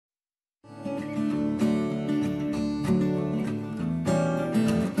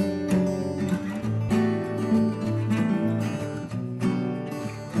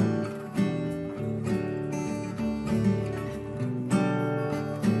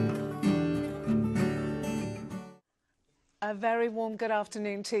A very warm good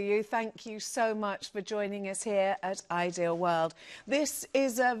afternoon to you. Thank you so much for joining us here at Ideal World. This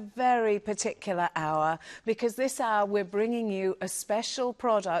is a very particular hour because this hour we're bringing you a special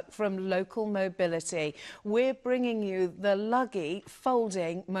product from Local Mobility. We're bringing you the Luggie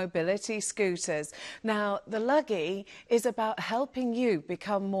folding mobility scooters. Now, the Luggie is about helping you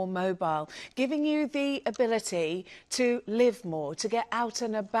become more mobile, giving you the ability to live more, to get out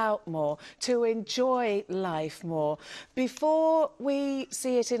and about more, to enjoy life more. Before we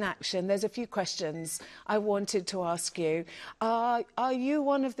see it in action, there's a few questions I wanted to ask you. Are you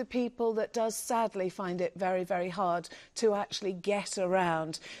one of the people that does sadly find it very, very hard to actually get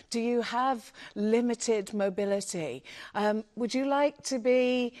around? Do you have limited mobility? Would you like to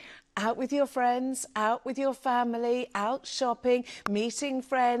be out with your friends, out with your family, out shopping, meeting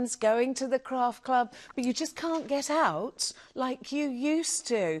friends, going to the craft club, but you just can't get out like you used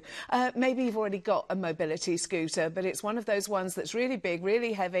to? Maybe you've already got a mobility scooter, but it's one of those ones that's really big,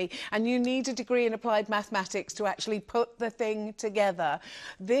 really heavy, and you need a degree in applied mathematics to actually put the thing together.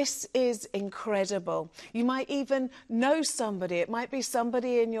 This is incredible. You might even know somebody. It might be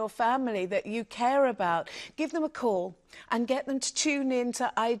somebody in your family that you care about. Give them a call and get them to tune in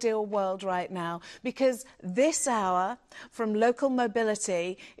to Ideal World right now, because this hour from Local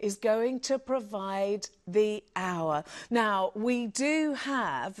Mobility is going to provide the hour. Now, we do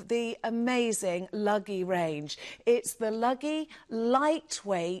have the amazing Luggie range. It's the Luggie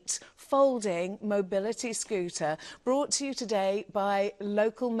lightweight folding mobility scooter, brought to you today by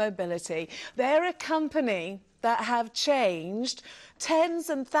Local Mobility. They're a company that have changed tens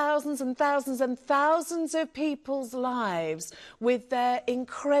and thousands and thousands and thousands of people's lives with their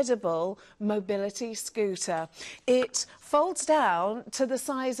incredible mobility scooter. It folds down to the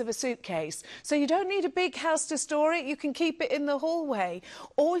size of a suitcase, so you don't need a big house to store it. You can keep it in the hallway.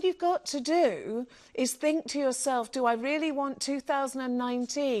 All you've got to do is think to yourself, do I really want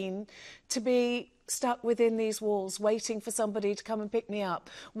 2019 to be stuck within these walls, waiting for somebody to come and pick me up,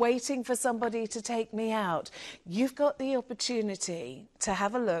 waiting for somebody to take me out? You've got the opportunity to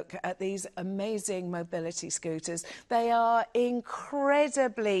have a look at these amazing mobility scooters. They are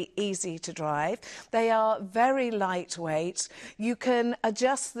incredibly easy to drive. They are very lightweight. You can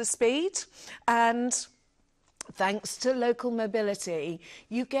adjust the speed, and thanks to Local Mobility,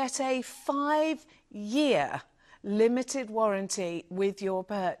 you get a 5-year limited warranty with your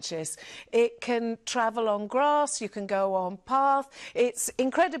purchase. It can travel on grass, you can go on path. It's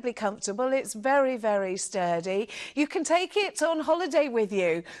incredibly comfortable. It's very, very sturdy. You can take it on holiday with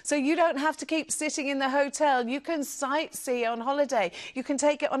you, so you don't have to keep sitting in the hotel. You can sightsee on holiday. You can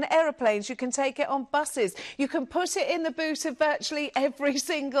take it on aeroplanes. You can take it on buses. You can put it in the boot of virtually every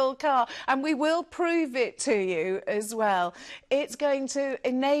single car, and we will prove it to you as well. It's going to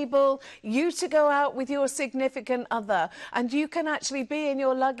enable you to go out with your significant other, and you can actually be in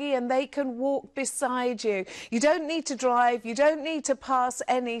your Luggie and they can walk beside you. You don't need to drive. You don't need to pass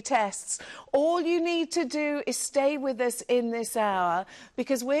any tests. All you need to do is stay with us in this hour,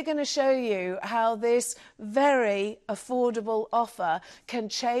 because we're going to show you how this very affordable offer can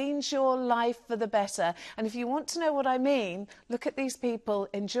change your life for the better. And if you want to know what I mean, look at these people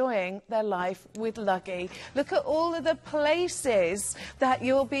enjoying their life with Luggie. Look at all of the places that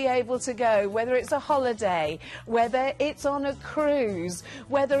you'll be able to go, whether it's a holiday, whether it's on a cruise,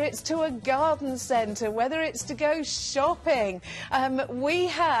 whether it's to a garden centre, whether it's to go shopping. We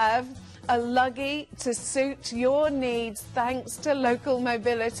have a Luggie to suit your needs thanks to Local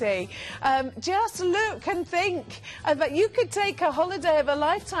Mobility. Just look and think about, you could take a holiday of a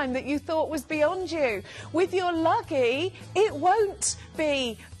lifetime that you thought was beyond you. With your Luggie, it won't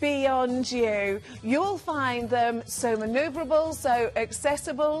be beyond you. You'll find them so manoeuvrable, so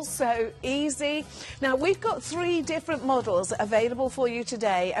accessible, so easy. Now, we've got 3 different models available for you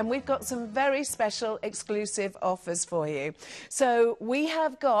today, and we've got some very special exclusive offers for you. So we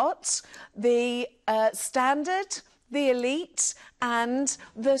have got the standard, the elite and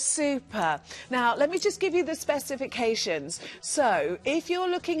the super. Now, let me just give you the specifications. So if you're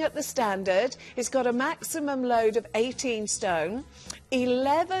looking at the standard, it's got a maximum load of 18 stone,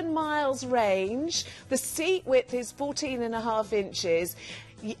 11 miles range, the seat width is 14.5 inches.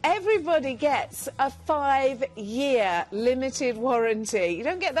 Everybody gets a 5-year limited warranty. You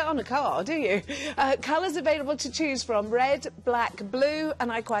don't get that on a car, do you? Colours available to choose from: red, black, blue,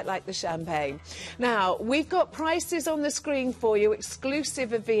 and I quite like the champagne. Now, we've got prices on the screen for you,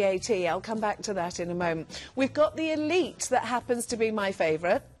 exclusive of VAT. I'll come back to that in a moment. We've got the Elite, that happens to be my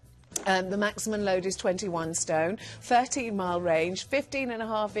favourite. The maximum load is 21 stone, 13-mile range,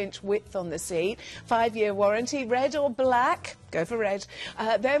 15.5-inch width on the seat, 5-year warranty. Red or black? Go for red.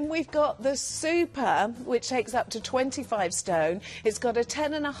 Then we've got the Super, which takes up to 25 stone. It's got a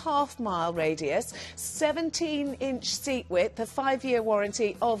 10.5-mile radius, 17-inch seat width, a 5-year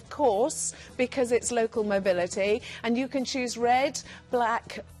warranty, of course, because it's local mobility. And you can choose red,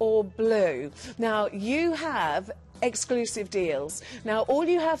 black or blue. Now, you have exclusive deals. Now, all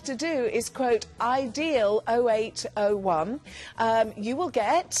you have to do is quote IDEAL 0801. You will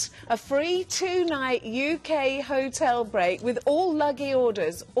get a free 2-night UK hotel break with all Luggie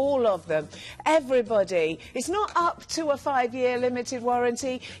orders, all of them. Everybody. It's not up to a 5-year limited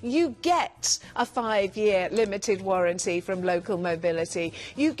warranty. You get a 5-year limited warranty from Local Mobility.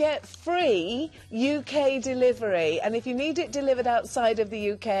 You get free UK delivery, and if you need it delivered outside of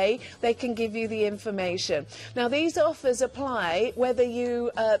the UK, they can give you the information. Now, these offers apply whether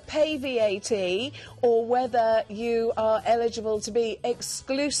you pay VAT or whether you are eligible to be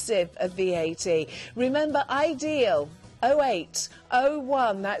exclusive of VAT. Remember, IDEAL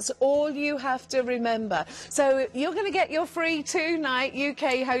 0801, that's all you have to remember. So you're going to get your free 2-night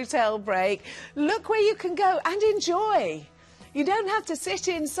UK hotel break. Look where you can go and enjoy. You don't have to sit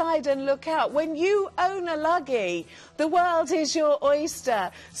inside and look out. When you own a Luggie, the world is your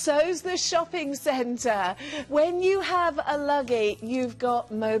oyster. So's the shopping centre. When you have a Luggie, you've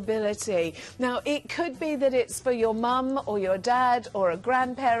got mobility. Now, it could be that it's for your mum or your dad or a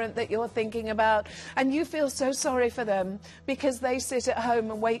grandparent that you're thinking about, and you feel so sorry for them because they sit at home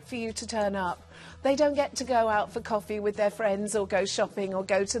and wait for you to turn up. They don't get to go out for coffee with their friends or go shopping or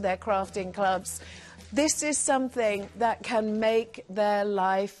go to their crafting clubs. This is something that can make their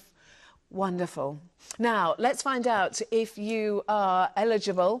life wonderful. Now, let's find out if you are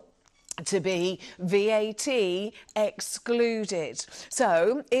eligible to be VAT excluded.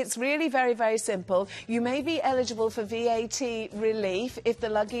 So it's really very, very simple. You may be eligible for VAT relief if the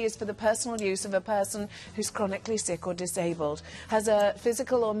Luggie is for the personal use of a person who's chronically sick or disabled, has a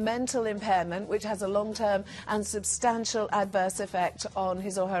physical or mental impairment which has a long-term and substantial adverse effect on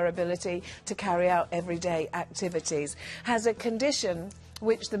his or her ability to carry out everyday activities, has a condition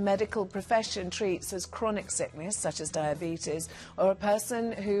which the medical profession treats as chronic sickness, such as diabetes, or a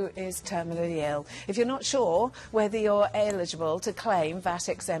person who is terminally ill. If you're not sure whether you're eligible to claim VAT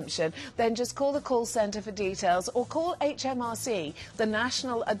exemption, then just call the call centre for details or call HMRC, the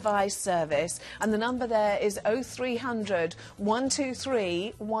National Advice Service, and the number there is 0300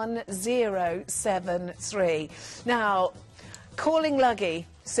 123 1073. Now, calling Luggie,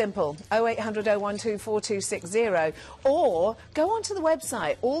 simple, 0800 012 4260, or go onto the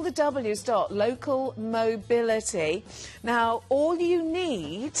website, allthews.localmobility. Now, all you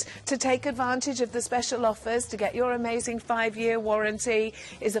need to take advantage of the special offers to get your amazing 5-year warranty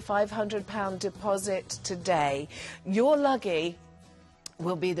is a £500 deposit today. Your Luggie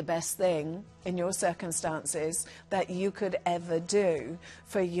will be the best thing in your circumstances that you could ever do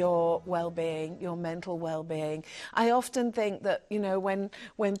for your well-being, your mental well-being. I often think that, you know, when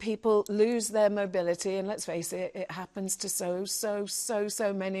people lose their mobility, and let's face it, it happens to so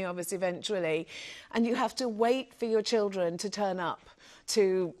many of us eventually, and you have to wait for your children to turn up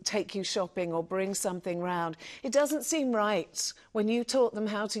to take you shopping or bring something round. It doesn't seem right when you taught them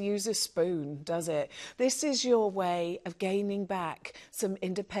how to use a spoon, does it? This is your way of gaining back some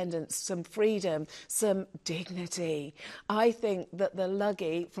independence, some freedom, some dignity. I think that the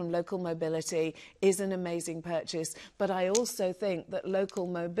Luggie from Local Mobility is an amazing purchase, but I also think that Local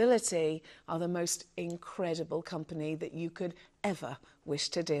Mobility are the most incredible company that you could ever wish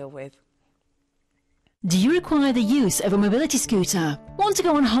to deal with. Do you require the use of a mobility scooter? Want to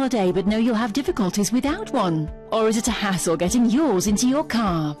go on holiday but know you'll have difficulties without one? Or is it a hassle getting yours into your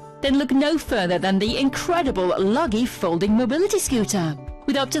car? Then look no further than the incredible Luggie folding mobility scooter.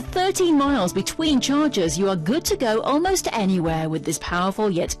 With up to 13 miles between charges, you are good to go almost anywhere with this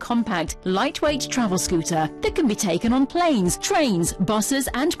powerful yet compact, lightweight travel scooter that can be taken on planes, trains, buses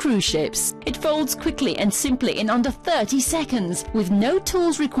and cruise ships. It folds quickly and simply in under 30 seconds with no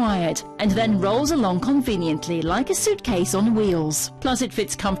tools required, and then rolls along conveniently like a suitcase on wheels. Plus it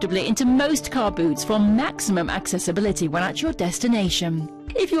fits comfortably into most car boots for maximum accessibility when at your destination.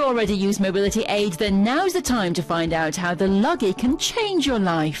 If you already use mobility aids, then now's the time to find out how the Luggie can change your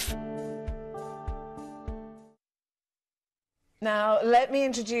life. Now, let me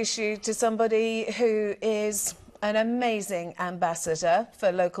introduce you to somebody who is an amazing ambassador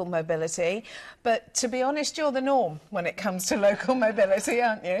for local mobility. But to be honest, you're the norm when it comes to local mobility,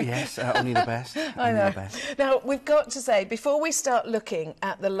 aren't you? Yes, only the best. I know. The best. Now, we've got to say, before we start looking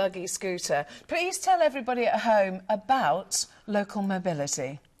at the Luggie scooter, please tell everybody at home about local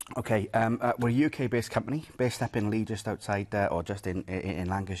mobility. OK, we're a UK-based company, based up in Leeds, just outside, or just in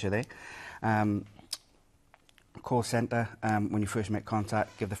Lancashire there. call centre. When you first make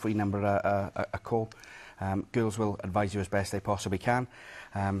contact, give the free number a call. Girls will advise you as best they possibly can.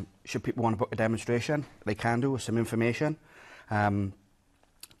 Should people want to book a demonstration, they can do with some information.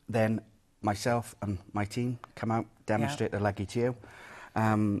 Then myself and my team come out, demonstrate the Luggie to you.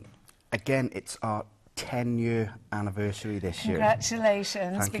 Again, it's our 10-year anniversary this year.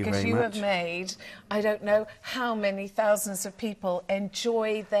 Congratulations, Thank you because very you much. have made, I don't know how many thousands of people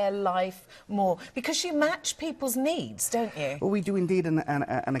enjoy their life more, because you match people's needs, don't you? Well, we do indeed, and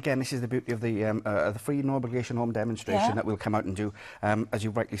again, this is the beauty of the free no obligation home demonstration that we'll come out and do. As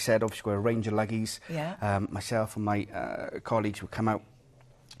you rightly said, obviously we've got a range of Luggies. Myself and my colleagues will come out,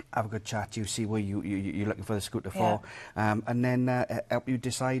 have a good chat to you, see where you're looking for the scooter for, and then help you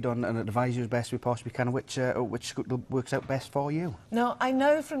decide on and advise you as best we possibly can which scooter works out best for you. Now, I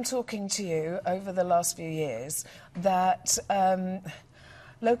know from talking to you over the last few years that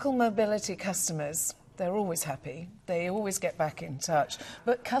local mobility customers, they're always happy, they always get back in touch,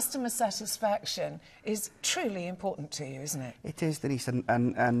 but customer satisfaction is truly important to you, isn't it? It is, Denise,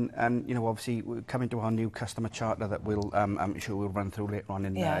 and you know, obviously we're coming to our new customer charter that we'll I'm sure we'll run through later on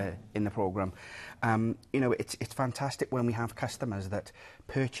in the programme. You know, it's fantastic when we have customers that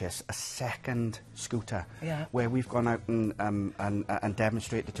purchase a second scooter, where we've gone out and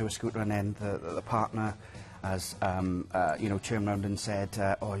demonstrated to a scooter, and then the partner has you know, turned around and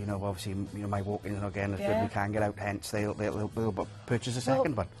said, oh, you know, obviously, you know, my walking is not getting as good, we can't get out, hence they'll purchase a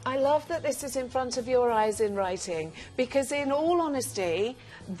second one. I love that this is in front of your eyes in writing, because in all honesty,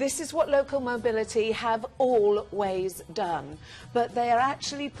 this is what local mobility have always done, but they are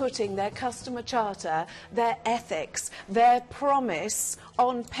actually putting their customer charter, their ethics, their promise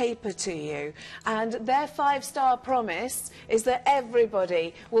on paper to you, and their 5-star promise is that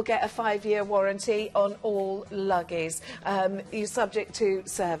everybody will get a 5-year warranty on all Luggies, you subject to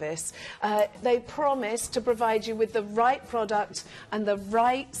service. They promise to provide you with the right product and the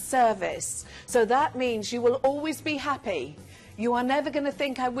right service, so that means you will always be happy. You are never going to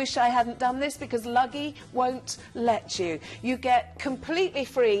think, I wish I hadn't done this, because Luggie won't let you. You get completely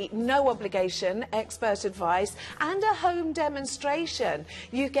free, no obligation, expert advice and a home demonstration.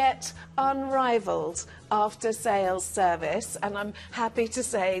 You get unrivaled after-sales service, and I'm happy to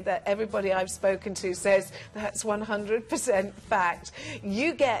say that everybody I've spoken to says that's 100% fact.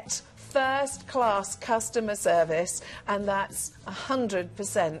 You get first-class customer service, and that's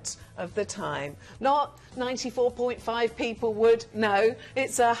 100% of the time. Not 94.5 people would, no,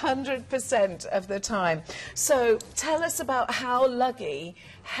 it's 100% of the time. So tell us about how Luggie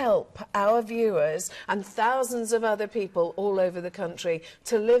help our viewers and thousands of other people all over the country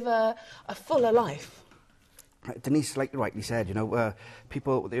to live a fuller life. Denise, like you rightly said, you know,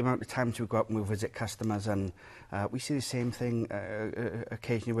 people, the amount of times we go out and we visit customers, and we see the same thing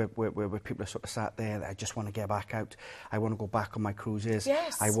occasionally where people are sort of sat there, I just want to get back out, I want to go back on my cruises,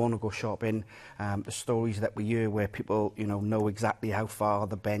 I want to go shopping. The stories that we hear where people, you know exactly how far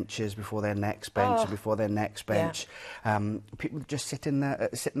the bench is before their next bench, before their next bench. People just sit in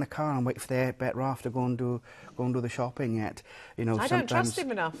the car and wait for their better half to go and do the shopping. Yet, you know, I don't trust him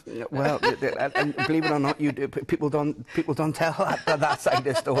enough. Well, and believe it or not, people don't tell that side of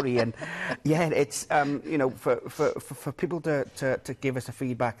the story. And yeah, it's you know, for people to give us the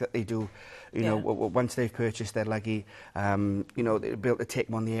feedback that they do, you know, once they've purchased their Luggie, you know, they'll be able to take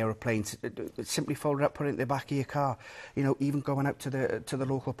them on the aeroplanes, simply fold it up, put it in the back of your car. You know, even going out to the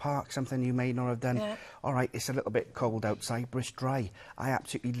local park, something you may not have done. All right, it's a little bit cold outside, but it's dry. I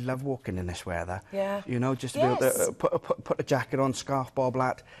absolutely love walking in this weather. You know, just to be able to put a jacket on, scarf, bob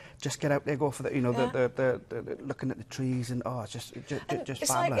hat, just get out there, go for the, you know, the looking at the trees, and oh, it's just it's fabulous.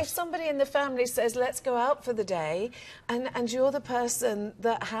 like if somebody in the family says, let's go out for the day, and you're the person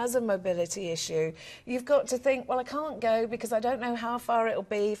that has a mobility issue, you've got to think, well, I can't go because I don't know how far it'll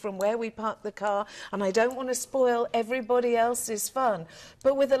be from where we park the car, and I don't want to spoil everybody else's fun.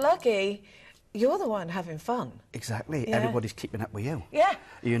 But with a Luggie, you're the one having fun. Exactly. Everybody's keeping up with you.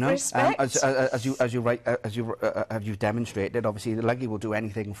 You know, respect. as you've demonstrated, obviously the Luggie will do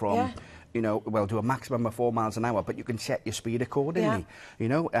anything from, you know, well, do a maximum of 4 miles an hour, but you can set your speed accordingly. You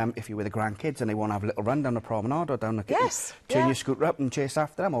know, if you're with the grandkids and they want to have a little run down the promenade or down the turn your scooter up and chase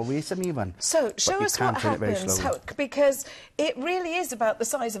after them or race them even. So show us what happens, because it really is about the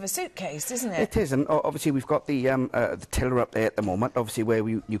size of a suitcase, isn't it? It is, and obviously we've got the tiller up there at the moment, obviously where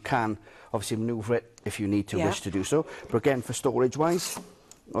you can obviously manoeuvre it if you need to wish to do so. But again, for storage wise,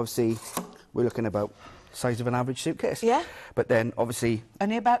 obviously we're looking about size of an average suitcase. But then obviously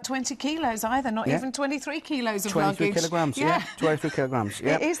only about 20 kilos either, not even 23 kilos of 23 luggage. kilograms, 23 kilograms.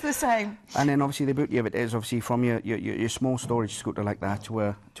 It is the same. And then obviously the beauty of it is obviously from your small storage scooter like that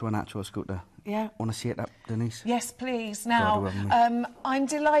to an actual scooter. Yeah. Want to see it up, Denise? Yes, please. Now, I'm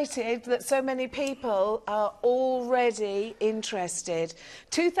delighted that so many people are already interested.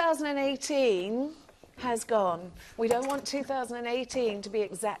 2018 has gone. We don't want 2018 to be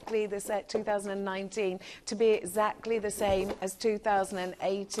exactly the same, 2019 to be exactly the same as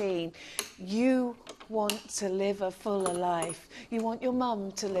 2018. You want to live a fuller life. You want your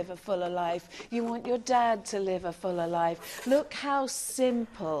mum to live a fuller life. You want your dad to live a fuller life. Look how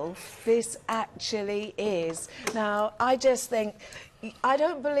simple this actually is. Now, I just think, I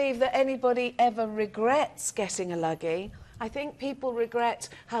don't believe that anybody ever regrets getting a Luggie. I think people regret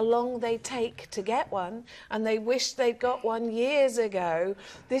how long they take to get one, and they wish they'd got one years ago.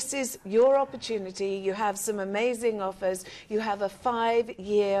 This is your opportunity. You have some amazing offers. You have a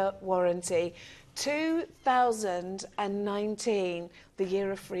 5-year warranty. 2019, the year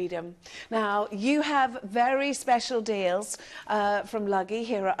of freedom. Now, you have very special deals from Luggie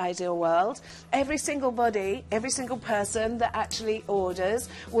here at Ideal World. Every single person that actually orders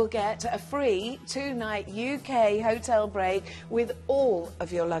will get a free 2-night UK hotel break with all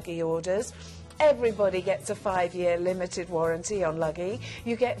of your Luggie orders. Everybody gets a 5-year limited warranty on Luggie.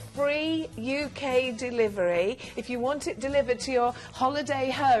 You get free UK delivery. If you want it delivered to your holiday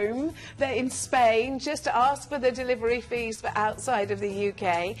home in Spain, just ask for the delivery fees for outside of the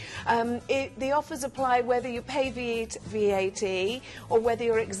UK. The offers apply whether you pay VAT or whether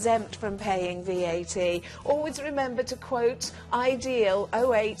you're exempt from paying VAT. Always remember to quote Ideal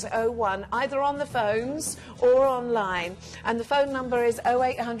 0801 either on the phones or online. And the phone number is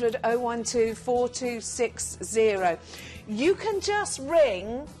 0800 012 4260. You can just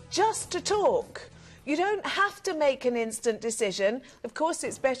ring just to talk. You don't have to make an instant decision. Of course,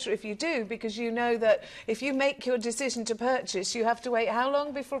 it's better if you do, because you know that if you make your decision to purchase, you have to wait how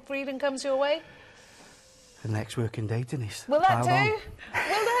long before freedom comes your way? The next working day, Denise. Will that do? Will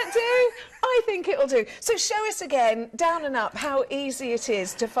that do? I think it'll do. So show us again, down and up, how easy it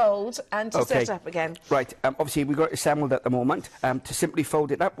is to fold and to set up again. Right. Obviously, we've got it assembled at the moment. To simply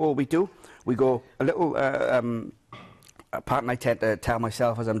fold it up, all we do, we go a little... a pattern I tend to tell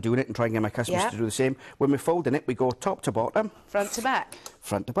myself as I'm doing it and try and get my customers to do the same. When we're folding it, we go top to bottom. Front to back.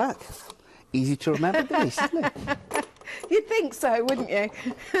 Front to back. Easy to remember, Denise, isn't it? You'd think so, wouldn't you?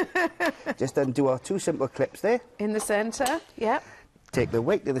 Just undo our 2 simple clips there. In the centre, yep. Take the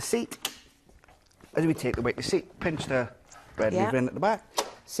weight of the seat. As we take the weight of the seat, pinch the red lever in at the back.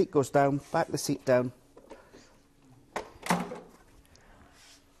 Seat goes down, back the seat down.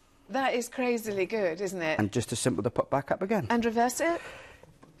 That is crazily good, isn't it? And just as simple to put back up again. And reverse it?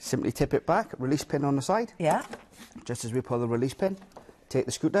 Simply tip it back, release pin on the side. Yeah. Just as we pull the release pin, take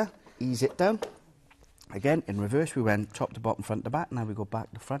the scooter, ease it down. Again, in reverse, we went top to bottom, front to back. Now we go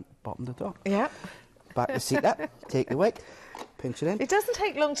back to front, bottom to top. Yeah. Back the seat up, take the weight, pinch it in. It doesn't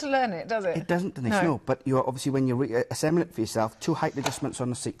take long to learn it, does it? It doesn't, Denise, no. But you're obviously, when you're assembling it for yourself, 2 height adjustments on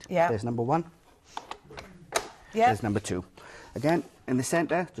the seat. Yeah. There's number 1. Yeah. There's number 2. Again, in the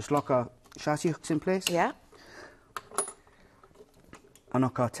centre, just lock our chassis hooks in place. Yeah.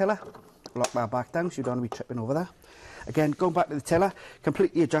 Unhook our tiller, lock that back down so you don't want to be tripping over there. Again, go back to the tiller,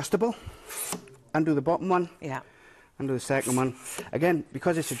 completely adjustable. Undo the bottom one. Yeah. Undo the second one. Again,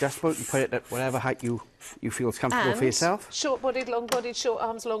 because it's adjustable, you put it at whatever height you feel is comfortable for yourself. Short-bodied, long-bodied, short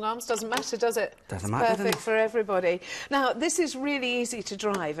arms, long arms, doesn't matter, does it? Doesn't matter. Perfect for everybody. Now, this is really easy to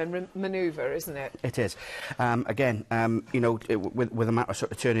drive and manoeuvre, isn't it? It is. Again, you know, with a matter of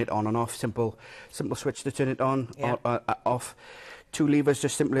sort of turning it on and off, simple switch to turn it on or off. 2 levers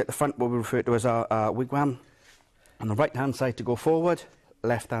just simply at the front, what we refer to as our wigwam. On the right-hand side to go forward,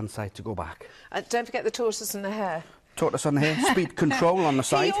 left-hand side to go back. Don't forget the tortoise and the hare. Tortoise on the hare, speed control on the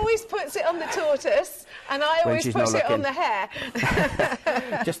side. He always puts it on the tortoise, and I always put it on the hare.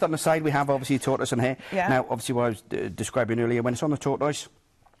 Just on the side, we have obviously tortoise and hare. Yeah. Now, obviously, what I was describing earlier, when it's on the tortoise,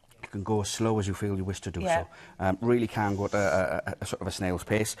 you can go as slow as you feel you wish to do so. Really can go at a sort of a snail's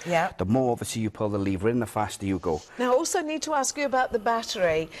pace. Yeah. The more, obviously, you pull the lever in, the faster you go. Now, I also need to ask you about the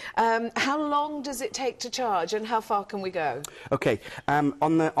battery. How long does it take to charge, and how far can we go? Okay,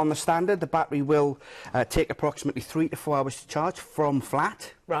 on the standard, the battery will take approximately 3 to 4 hours to charge from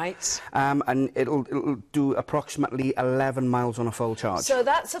flat. Right. And it'll do approximately 11 miles on a full charge. So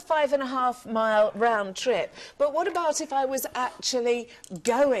that's a 5.5 mile round trip. But what about if I was actually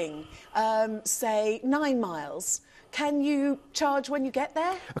going, say, 9 miles? can you charge when you get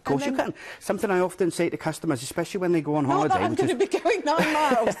there? Of course you can. Something I often say to customers, especially when they go on holiday. Not that I'm going to be going 9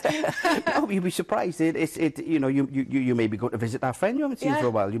 miles. No, you'd be surprised. You know, you may be going to visit that friend you haven't seen for a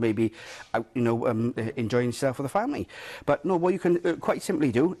while. You may be out, you know, enjoying yourself with the family. But no, what you can quite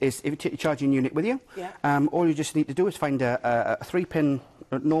simply do is, if you take your charging unit with you, all you just need to do is find a 3-pin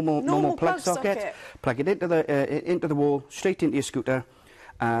normal plug socket, plug it into the wall, straight into your scooter.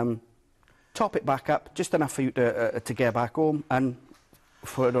 Top it back up, just enough for you to get back home, and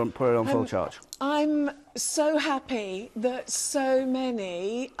put it on full charge. I'm so happy that so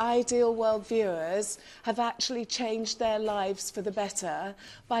many Ideal World viewers have actually changed their lives for the better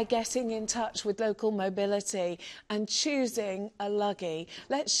by getting in touch with local mobility and choosing a Luggie.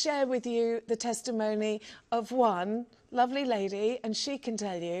 Let's share with you the testimony of one lovely lady, and she can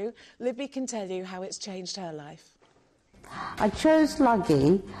tell you, Libby can tell you how it's changed her life. I chose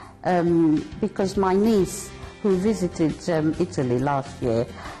Luggie because my niece, who visited Italy last year,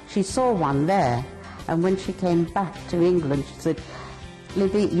 she saw one there, and when she came back to England she said,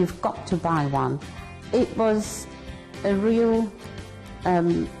 Libby, you've got to buy one. It was a real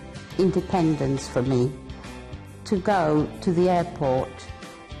independence for me to go to the airport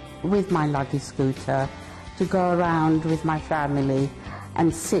with my Luggie scooter, to go around with my family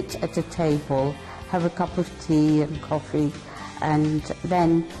and sit at a table, have a cup of tea and coffee, and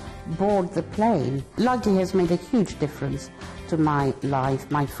then board the plane. Luggie has made a huge difference to my life,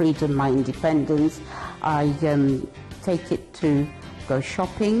 my freedom, my independence. I take it to go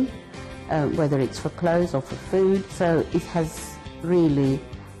shopping, whether it's for clothes or for food, so it has really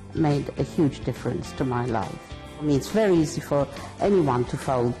made a huge difference to my life. I mean, it's very easy for anyone to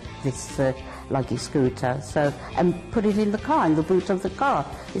fold this Luggie scooter, and put it in the car, in the boot of the car.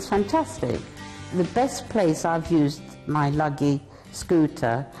 It's fantastic. The best place I've used my Luggie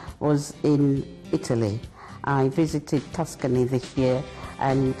scooter was in Italy. I visited Tuscany this year,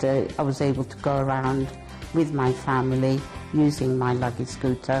 and I was able to go around with my family using my Luggie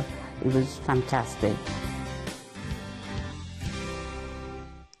scooter. It was fantastic.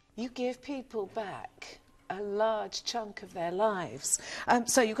 You give people back a large chunk of their lives.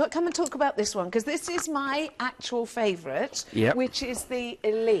 So you've got to come and talk about this one, because this is my actual favourite, which is the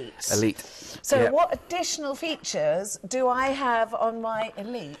Elite. So what additional features do I have on my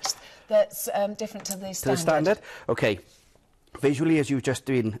Elite that's different to the standard? To the standard? OK. Visually, as you've just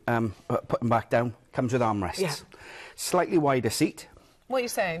been putting back down, comes with armrests. Yeah. Slightly wider seat. What are you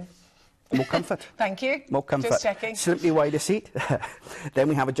saying? More comfort. Thank you. More comfort. Just checking. Slightly wider seat. Then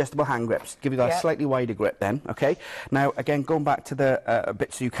we have adjustable hand grips. Give you that slightly wider grip then, OK? Now, again, going back to the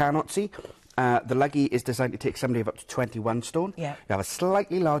bits you cannot see, the Luggie is designed to take somebody of up to 21 stone. Yeah. You have a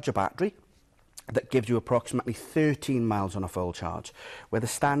slightly larger battery that gives you approximately 13 miles on a full charge, where the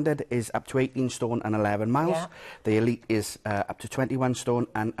standard is up to 18 stone and 11 miles. Yeah. The Elite is up to 21 stone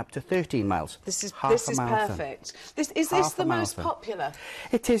and up to 13 miles. This is perfect. Is this the most popular?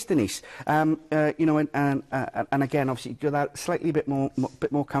 It is, Denise. You know, and again, obviously, you do that slightly bit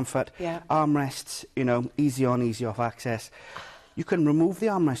more comfort. Yeah. Armrests, you know, easy on, easy off access. You can remove the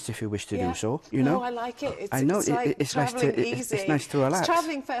armrests if you wish to do so. You know, I like it. I know, it's nice to relax. It's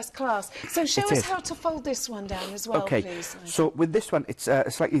travelling first class. So show us how to fold this one down as well, please. So with this one, it's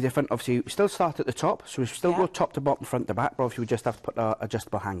slightly different. Obviously, we still start at the top, so we still go top to bottom, front to back, but obviously we just have to put our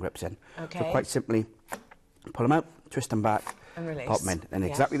adjustable hand grips in. Okay. So quite simply, pull them out, twist them back, and release. Pop them in, and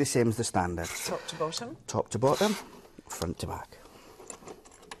exactly the same as the standard. Top to bottom. Top to bottom, front to back.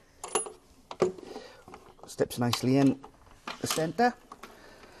 Steps nicely in the centre.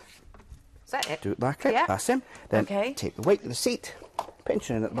 Is that it? Do it back clip, that's him. Then take the weight of the seat, pinch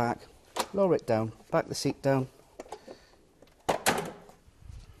it in at the back, lower it down, back the seat down.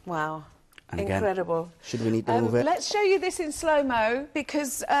 Wow, and incredible. Again, should we need to move it? Let's show you this in slow-mo,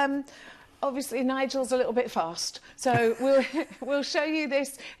 because obviously Nigel's a little bit fast, so we'll show you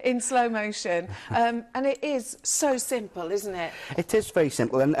this in slow motion. And it is so simple, isn't it? It is very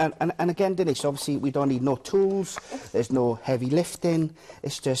simple, and again, Denise, obviously we don't need no tools. There's no heavy lifting.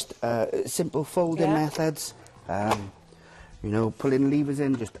 It's just simple folding methods. You know, pulling levers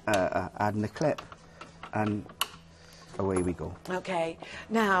in, just adding a clip, and away we go. OK.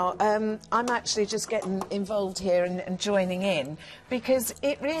 Now, I'm actually just getting involved here and joining in, because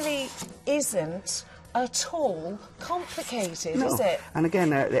it really isn't at all complicated, is it? And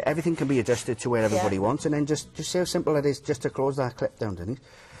again, everything can be adjusted to where everybody wants, and then just see how simple it is just to close that clip down, Denise.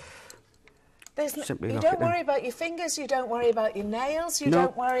 You don't worry about your fingers, you don't worry about your nails, you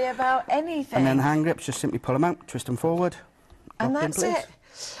don't worry about anything. And then hand grips, just simply pull them out, twist them forward. And that's it.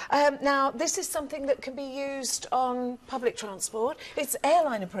 Now, this is something that can be used on public transport. It's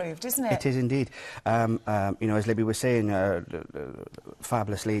airline approved, isn't it? It is indeed. You know, as Libby was saying,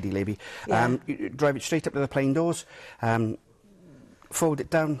 fabulous lady, Libby. Yeah. You drive it straight up to the plane doors, fold it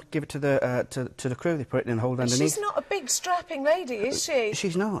down, give it to the crew. They put it in a hold underneath. She's not a big strapping lady, is she?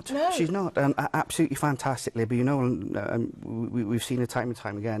 She's not. No. She's not. Absolutely fantastic, Libby. You know, we've seen it time and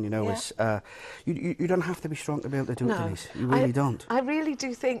time again. You know, Yeah. it's you don't have to be strong to be able to do it, Denise. You really don't. I really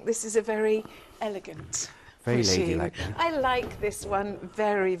do think this is a very elegant Very machine. ladylike. I like this one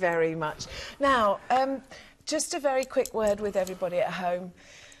very, very much. Now, just a very quick word with everybody at home.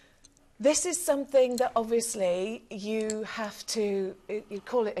 This is something that obviously you have to, you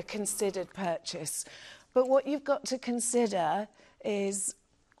call it a considered purchase. But what you've got to consider is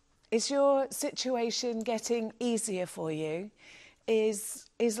your situation getting easier for you? Is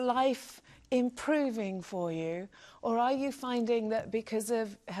life improving for you? Or are you finding that because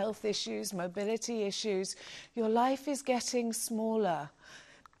of health issues, mobility issues, your life is getting smaller?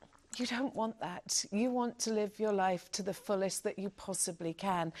 You don't want that. You want to live your life to the fullest that you possibly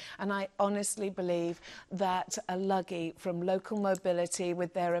can. And I honestly believe that a Luggie from Local Mobility,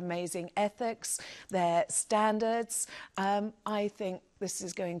 with their amazing ethics, their standards, I think this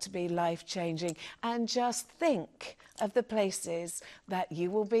is going to be life-changing. And just think of the places that you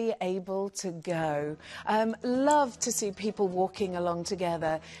will be able to go. Love to see people walking along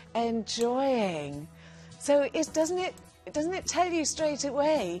together, enjoying. So doesn't it tell you straight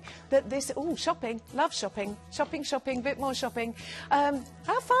away that this... Oh, shopping. Love shopping. Shopping, bit more shopping.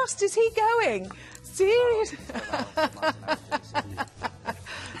 How fast is he going? Seriously?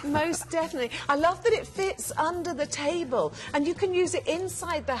 Most definitely. I love that it fits under the table, and you can use it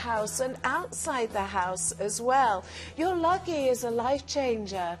inside the house and outside the house as well. Your Luggie is a life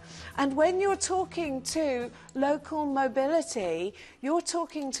changer, and when you're talking to Local Mobility, you're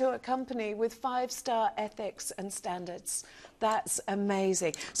talking to a company with 5-star ethics and standards. That's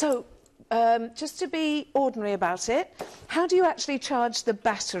amazing. So, just to be ordinary about it, how do you actually charge the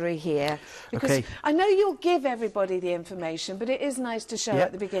battery here? Because okay. I know you'll give everybody the information, but it is nice to show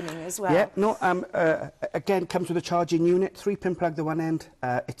at the beginning as well. Yeah, no, again, comes with a charging unit, 3-pin plug the one end,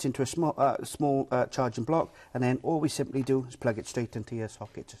 it's into a small charging block, and then all we simply do is plug it straight into your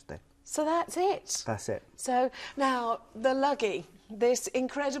socket just there. So that's it? That's it. So now, the Luggie. This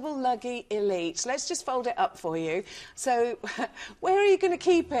incredible Luggie Elite. Let's just fold it up for you. So, where are you going to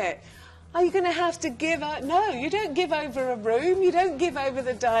keep it? Are you going to have to give up? No, you don't give over a room. You don't give over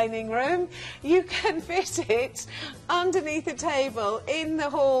the dining room. You can fit it underneath a table, in the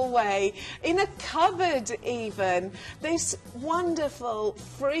hallway, in a cupboard even. This wonderful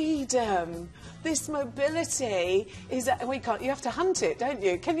freedom, this mobility is... We can't... You have to hunt it, don't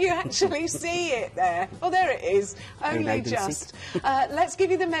you? Can you actually see it there? Oh, there it is. Only just. Let's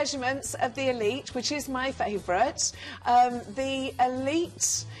give you the measurements of the Elite, which is my favourite. The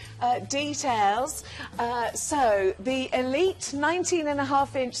Elite... details. So the Elite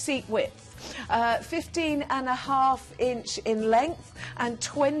 19.5-inch seat width, 15.5-inch in length and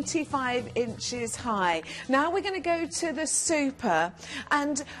 25 inches high. Now we're going to go to the Super,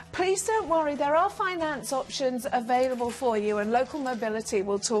 and please don't worry, there are finance options available for you, and Local Mobility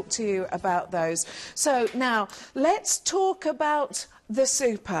will talk to you about those. So now let's talk about the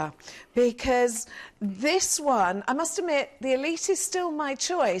Super, because this one, I must admit, the Elite is still my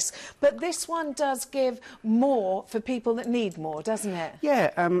choice, but this one does give more for people that need more, doesn't it?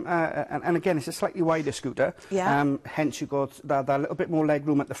 Yeah, and again, it's a slightly wider scooter. Yeah. Hence, you've got that little bit more leg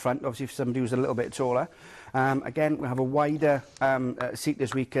room at the front, obviously, if somebody who's a little bit taller. Again, we have a wider seat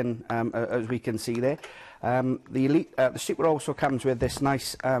as we can see there. The Elite, the Super also comes with this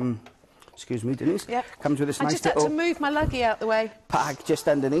nice... excuse me, Denise. Yep. Comes with this I nice just had to move my Luggie out the way. Bag just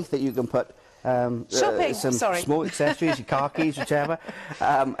underneath that you can put some small accessories, your car keys, whichever.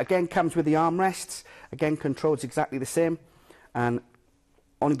 Again, comes with the armrests. Again, controls exactly the same. And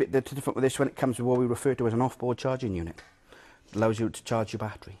only bit different with this one, it comes with what we refer to as an off-board charging unit. Allows you to charge your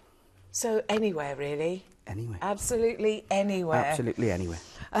battery. So anywhere, really? Anywhere. Absolutely anywhere. Absolutely anywhere.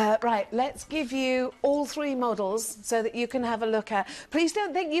 Right, let's give you all 3 models so that you can have a look at. Please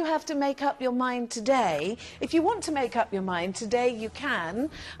don't think you have to make up your mind today. If you want to make up your mind today, you can.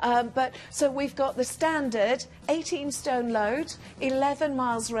 So we've got the standard 18-stone load, 11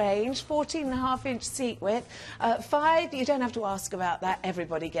 miles range, 14.5-inch seat width, 5. You don't have to ask about that.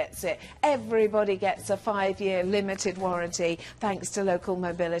 Everybody gets it. Everybody gets a 5-year limited warranty thanks to Local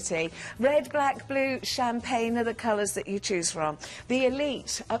Mobility. Red, black, blue, champagne are the colours that you choose from. The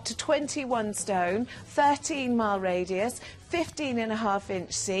Elite, up to 21 stone, 13-mile radius,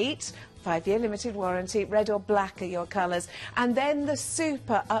 15.5-inch seat, 5-year limited warranty. Red or black are your colours. And then the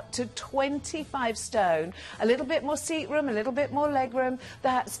Super up to 25 stone. A little bit more seat room, a little bit more leg room.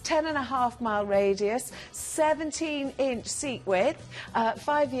 That's 10.5-mile radius, 17-inch seat width,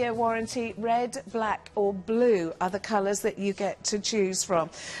 5-year warranty. Red, black or blue are the colours that you get to choose from.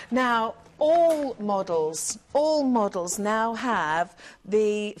 Now, all models now have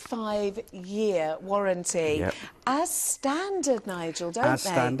the 5-year warranty. Yep. As standard, Nigel, don't they? As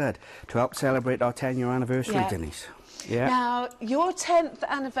standard, to help celebrate our 10-year anniversary, Yeah. Dennice. Yeah. Now, your 10th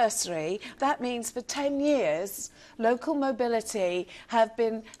anniversary, that means for 10 years, Local Mobility have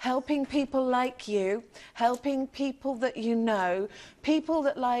been helping people like you, helping people that you know, people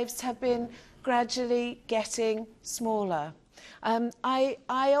that lives have been gradually getting smaller. I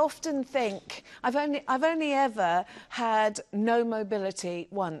often think I've only ever had no mobility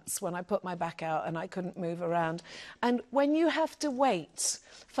once, when I put my back out and I couldn't move around. And when you have to wait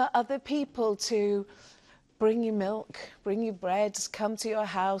for other people to bring you milk, bring you bread, come to your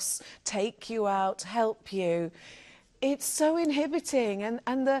house, take you out, help you, it's so inhibiting,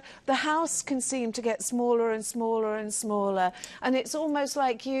 and the house can seem to get smaller and smaller and smaller, and it's almost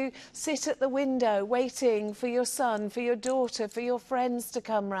like you sit at the window waiting for your son, for your daughter, for your friends to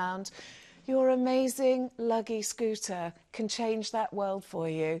come round. Your amazing Luggie scooter can change that world for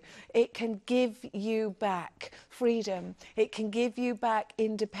you. It can give you back freedom. It can give you back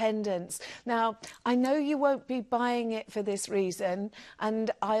independence. Now, I know you won't be buying it for this reason,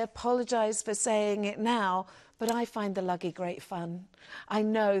 and I apologise for saying it now, but I find the Luggie great fun. I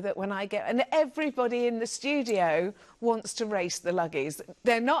know that when I get... And everybody in the studio wants to race the Luggies.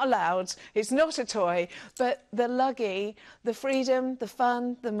 They're not allowed. It's not a toy. But the Luggie, the freedom, the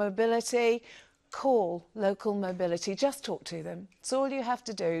fun, the mobility... Call Local Mobility. Just talk to them. It's all you have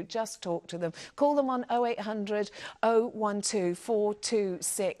to do. Just talk to them. Call them on 0800 012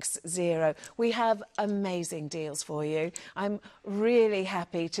 4260. We have amazing deals for you. I'm really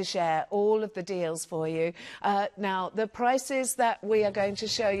happy to share all of the deals for you. Now, the prices that we are going to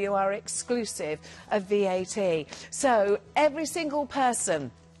show you are exclusive of VAT. So every single person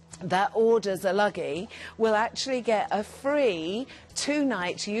that orders a Luggie will actually get a free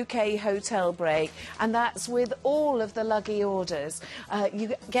 2-night UK hotel break, and that's with all of the Luggie orders.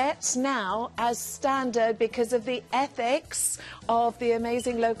 You get now, as standard, because of the ethics of the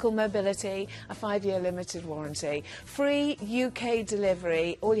amazing Local Mobility, a 5-year limited warranty. Free UK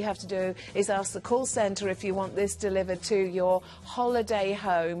delivery. All you have to do is ask the call centre if you want this delivered to your holiday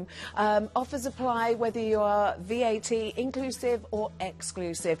home. Offers apply whether you are VAT inclusive or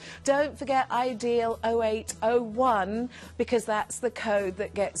exclusive. Don't forget Ideal 0801, because that's the code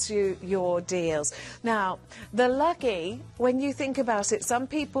that gets you your deals. Now, the Luggie, when you think about it, some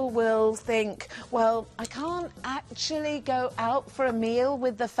people will think, well, I can't actually go out for a meal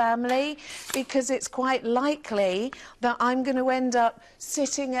with the family because it's quite likely that I'm going to end up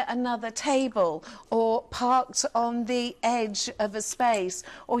sitting at another table or parked on the edge of a space,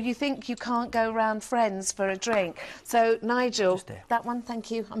 or you think you can't go round friends for a drink. So, Nigel, that one, thank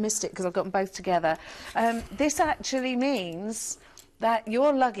you. I missed it because I've got them both together. This actually means that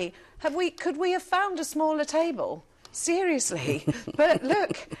your Luggie... Could we have found a smaller table? Seriously. But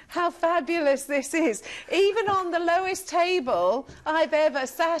look how fabulous this is. Even on the lowest table I've ever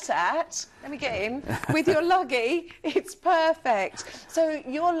sat at, let me get in, with your Luggie, it's perfect. So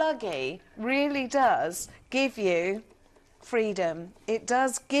your Luggie really does give you freedom. It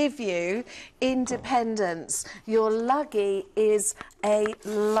does give you independence. Your Luggie is a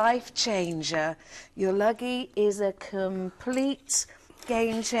life changer. Your Luggie is a complete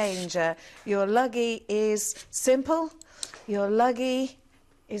game changer. Your Luggie is simple. Your Luggie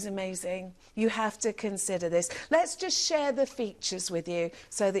is amazing. You have to consider this. Let's just share the features with you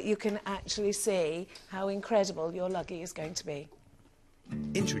so that you can actually see how incredible your Luggie is going to be.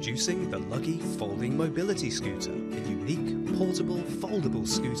 Introducing the Luggie Folding Mobility Scooter, a unique, portable, foldable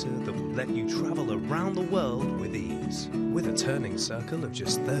scooter that will let you travel around the world with ease. With a turning circle of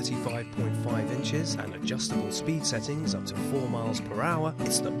just 35.5 inches and adjustable speed settings up to 4 miles per hour,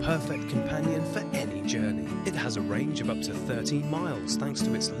 it's the perfect companion for any journey. It has a range of up to 13 miles thanks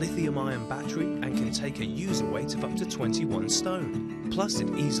to its lithium-ion battery and can take a user weight of up to 21 stone. Plus, it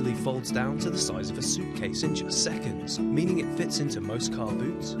easily folds down to the size of a suitcase in just seconds, meaning it fits into most car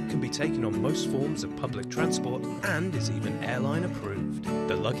boots, can be taken on most forms of public transport, and is even airline approved.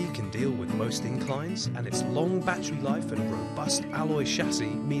 The Luggie can deal with most inclines, and its long battery life and robust alloy chassis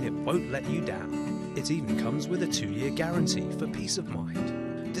mean it won't let you down. It even comes with a 2-year guarantee for peace of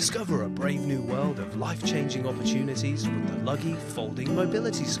mind. Discover a brave new world of life-changing opportunities with the Luggie Folding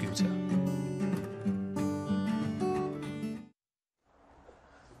Mobility Scooter.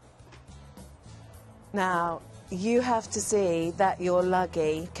 Now, you have to see that your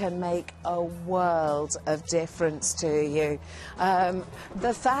Luggie can make a world of difference to you.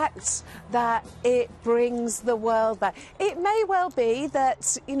 The fact that it brings the world back. It may well be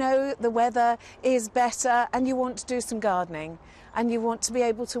that, you know, the weather is better and you want to do some gardening and you want to be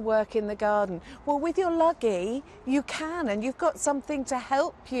able to work in the garden. Well, with your Luggie, you can, and you've got something to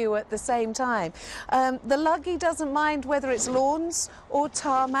help you at the same time. The Luggie doesn't mind whether it's lawns or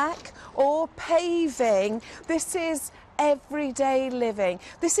tarmac or paving. This is everyday living.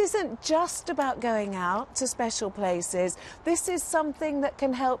 This isn't just about going out to special places. This is something that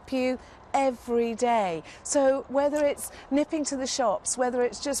can help you every day. So whether it's nipping to the shops, whether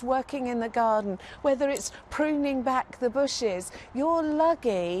it's just working in the garden, whether it's pruning back the bushes, your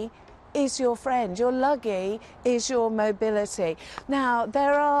Luggie is your friend. Your Luggie is your mobility. Now,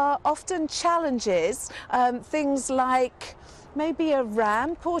 there are often challenges, things like maybe a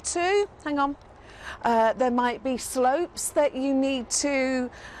ramp or two. Hang on. There might be slopes that you need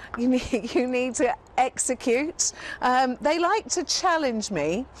to execute. They like to challenge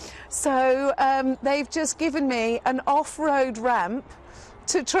me, so they've just given me an off-road ramp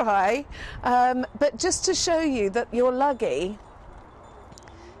to try, but just to show you that your Luggie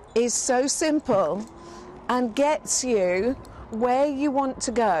is so simple and gets you where you want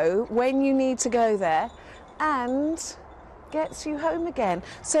to go, when you need to go there, and gets you home again.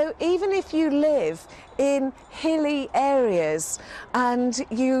 So even if you live in hilly areas and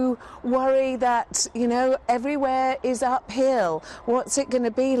you worry that, you know, everywhere is uphill, what's it going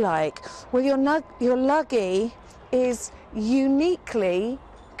to be like? Well, your Luggie is uniquely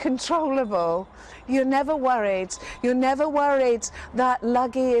controllable. You're never worried. You're never worried that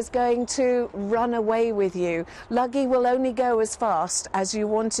Luggie is going to run away with you. Luggie will only go as fast as you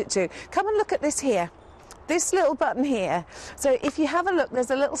want it to. Come and look at this here. This little button here. So if you have a look,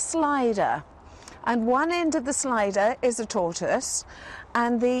 there's a little slider, and one end of the slider is a tortoise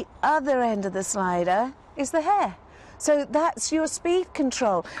and the other end of the slider is the hare. So that's your speed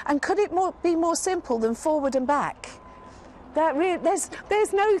control. And could it be more simple than forward and back?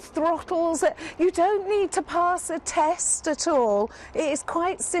 There's no throttles. You don't need to pass a test at all. It is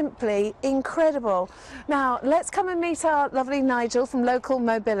quite simply incredible. Now, let's come and meet our lovely Nigel from Local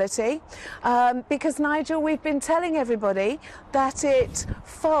Mobility, because Nigel, we've been telling everybody that it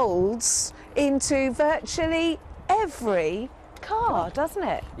folds into virtually every car, doesn't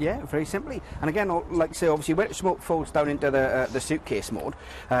it? Yeah, very simply. And again, like I say, obviously when it folds down into the suitcase mode,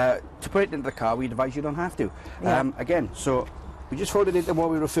 to put it into the car, we advise you don't have to. Yeah. Again, so we just fold it into what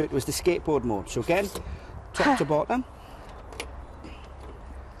we refer to as the skateboard mode. So again, top to bottom.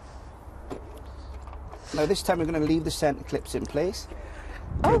 Now this time we're going to leave the centre clips in place.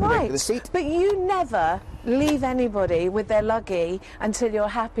 Oh, right. The seat. But you never leave anybody with their Luggie until you're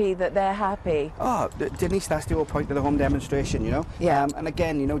happy that they're happy. Oh, Denise, that's the whole point of the home demonstration, you know. Yeah. And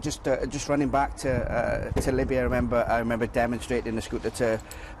again, you know, just running back to Libby, I remember demonstrating the scooter to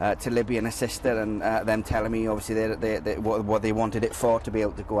Libby and her sister, and them telling me obviously what they wanted it for, to be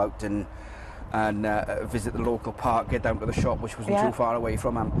able to go out and visit the local park, get down to the shop, which wasn't too far away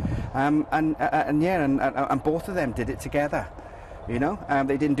from them. And both of them did it together. You know,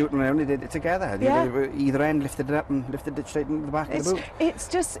 they didn't do it on their own, they did it together. Yeah. Either end lifted it up and lifted it straight into the back of the boot.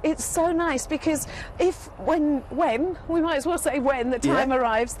 It's so nice, because when we might as well say when the time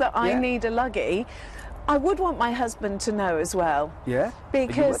arrives that I need a Luggie, I would want my husband to know as well. Yeah.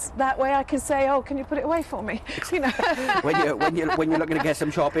 Because that way I can say, oh, can you put it away for me? You know. when you're looking to get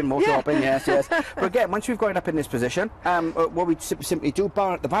some shopping, more shopping, yes. But again, once we've got it up in this position, what we simply do,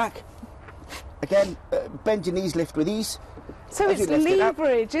 bar at the back. Again, bend your knees, lift with ease. So it's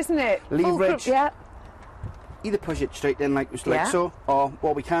leverage, isn't it? Leverage. Yeah. Either push it straight in like so, or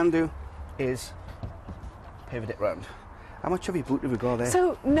what we can do is pivot it round. How much of your boot have we got there?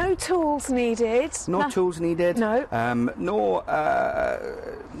 So no tools needed. No tools needed. No. No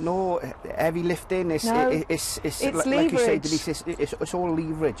heavy lifting. It's like you said, it's all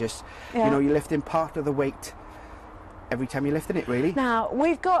leverage. It's, you know, you're lifting part of the weight every time you're lifting it, really. Now,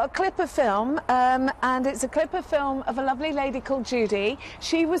 we've got a clip of film, and it's a clip of film of a lovely lady called Judy.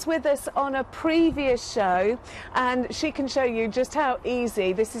 She was with us on a previous show, and she can show you just how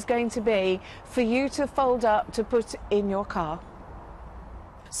easy this is going to be for you to fold up to put in your car.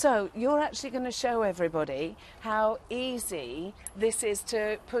 So, you're actually going to show everybody how easy this is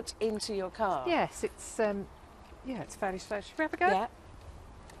to put into your car. Yes, it's fairly straight. Should we have a go? Yeah.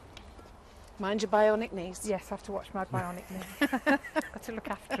 Mind your bionic knees. Yes, I have to watch my bionic knee. Got to look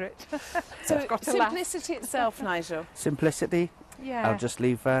after it. So simplicity itself, Nigel. Simplicity. Yeah. I'll just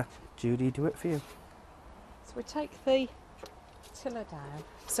leave Judy do it for you. So we take the tiller down.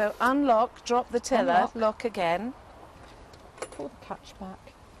 So unlock, drop the tiller, Unlock. lock again. Pull the catch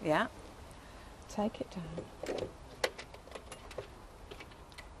back. Yeah. Take it down. Put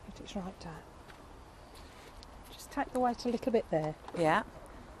it right down. Just take the weight a little bit there, Yeah.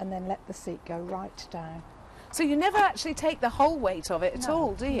 and then let the seat go right down. So you never actually take the whole weight of it at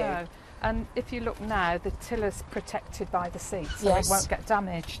all, do you? No. And if you look now, the tiller's protected by the seat, so Yes. it won't get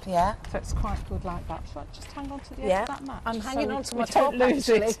damaged. Yeah. So it's quite good like that. So just hang on to the edge Yeah. of that mat. I'm just hanging so on to we my don't top, lose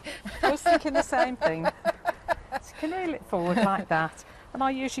actually. it. I was thinking the same thing. So you can reel it forward like that. And I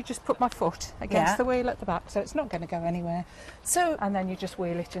usually just put my foot against Yeah. the wheel at the back, so it's not going to go anywhere. So And then you just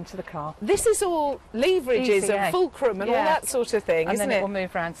wheel it into the car. this is all leverages Easy, and eh? fulcrum and all Yeah. that sort of thing, And isn't then it it? will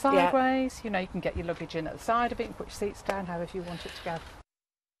move around sideways. You know, you can get your luggage in at the side of it and put your seats down however you want it to go.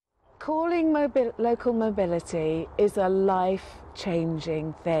 Calling local mobility is a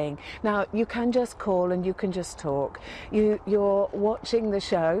life-changing thing. Now, you can just call and you can just talk. You're watching the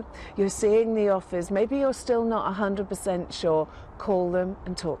show, you're seeing the offers, maybe you're still not 100% sure. Call them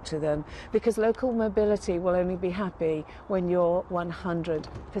and talk to them, because local mobility will only be happy when you're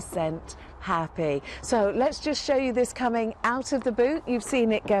 100% happy. So let's just show you this coming out of the boot. You've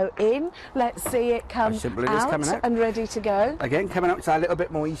seen it go in. Let's see it come How simple it is coming out. and ready to go. Again, coming out, it's a little bit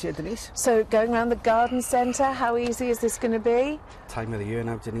more easier, Denise. So going around the garden centre, how easy is this going to be? Time of the year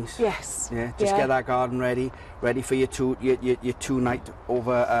now, Denise. Yes. Yeah, just get that garden ready for your two night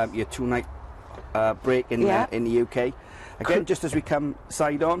break in the UK. Again, just as we come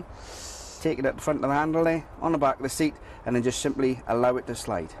side on, take it at the front of the handle there, on the back of the seat, and then just simply allow it to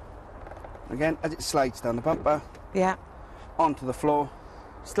slide. Again, as it slides down the bumper, Yeah. onto the floor,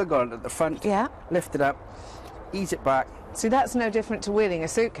 still got it at the front, Yeah. lift it up, ease it back, See, that's no different to wheeling a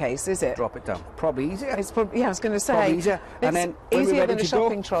suitcase, is it? drop it down. Probably easier. It's probably, yeah, I was going to say. Probably easier. And It's then when we're easier ready than a to go,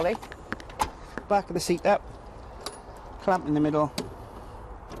 shopping trolley. back of the seat up, clamp in the middle,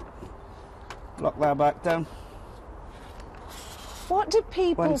 lock that back down. What do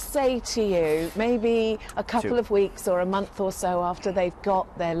people One- say to you, maybe a couple Two. of weeks or a month or so after they've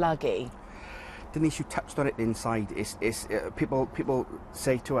got their Luggie? Denise, you touched on it inside. People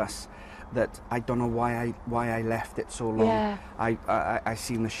say to us that I don't know why I left it so long. Yeah. I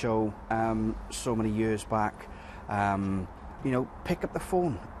seen the show so many years back. You know, pick up the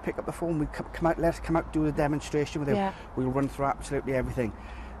phone. We come out. Let's come out, do the demonstration with him. Yeah. We'll run through absolutely everything.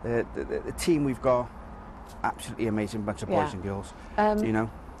 The team we've got, absolutely amazing bunch of boys Yeah. and girls. Um, You know.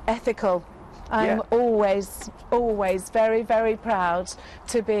 Ethical. I'm Yeah. always very, very proud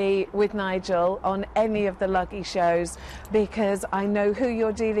to be with Nigel on any of the Luggie shows, because I know who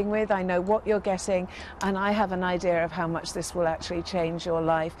you're dealing with, I know what you're getting, and I have an idea of how much this will actually change your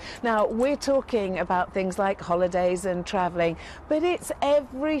life. Now, we're talking about things like holidays and travelling, but it's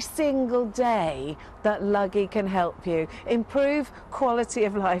every single day that Luggie can help you improve quality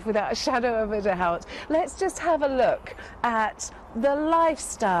of life without a shadow of a doubt. Let's just have a look at the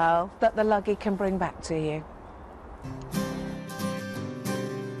lifestyle that the Luggie can bring back to you.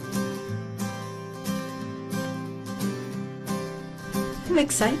 I'm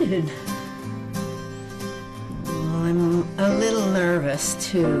excited. Well, I'm a little nervous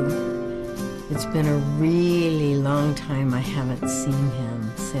too. It's been a really long time I haven't seen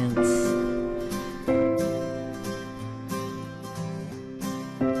him since.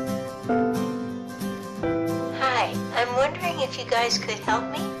 Hi, I'm wondering if you guys could help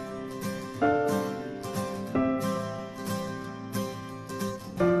me.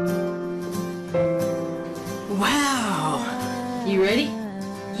 Wow! You ready?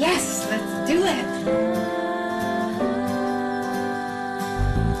 Yes, let's do it!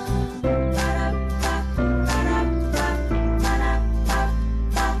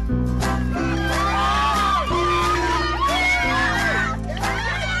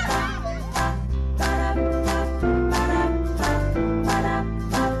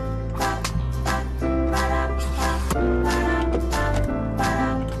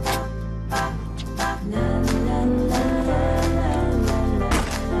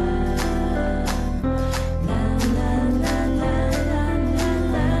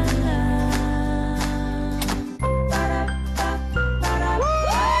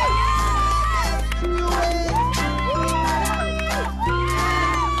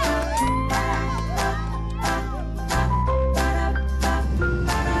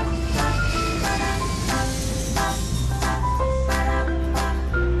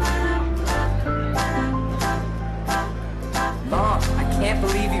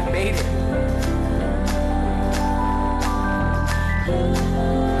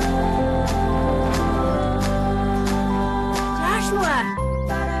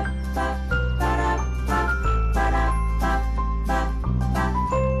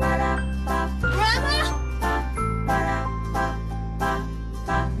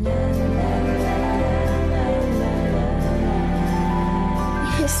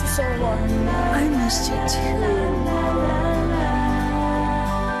 miss you so much. I missed you too.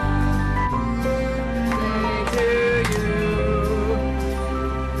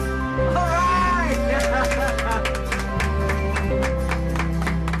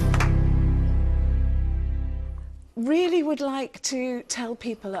 Really would like to tell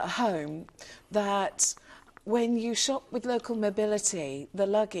people at home that when you shop with Local Mobility, the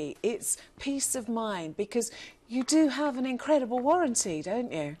Luggie, it's peace of mind because you do have an incredible warranty,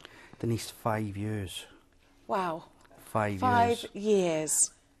 don't you? Denise, 5 years. Wow. 5 years. 5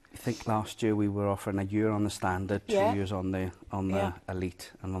 years. I think last year we were offering a year on the Standard, 2 years on the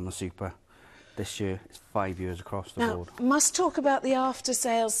Elite and on the Super. This year it's 5 years across the board. Must talk about the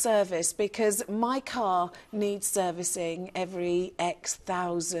after-sales service because my car needs servicing every X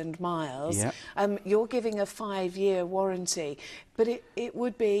thousand miles. Yep. You're giving a 5-year warranty, but it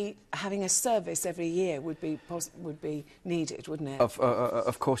would be having a service every year would be needed, wouldn't it?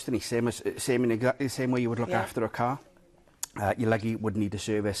 Of course, Denise, same in exactly the same way you would look after a car. Your Luggie would need a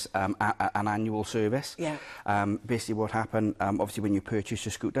service, an annual service. Yeah. Basically what happened, obviously when you purchase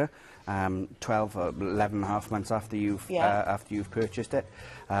your scooter, 12 or 11 and a half months after you've purchased it,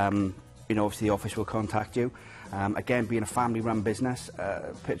 you know, obviously the office will contact you. Again, being a family-run business,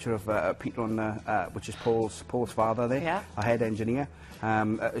 picture of Peter on the, which is Paul's father there, our head engineer,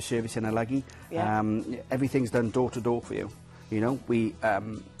 servicing a Luggie. Everything's done door to door for you. You know, we...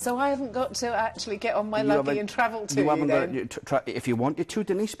 so I haven't got to actually get on my Luggie and travel to you then? If you wanted to,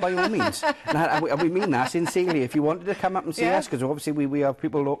 Denise, by all means. and we mean that sincerely. If you wanted to come up and see us, because obviously we have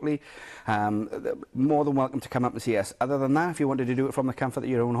people locally, more than welcome to come up and see us. Other than that, if you wanted to do it from the comfort of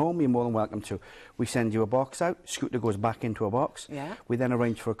your own home, you're more than welcome to. We send you a box out, scooter goes back into a box. Yeah. We then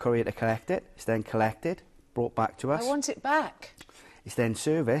arrange for a courier to collect it. It's then collected, brought back to us. I want it back. It's then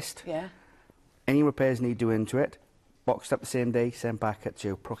serviced. Yeah. Any repairs need doing to it. Boxed up the same day, sent back at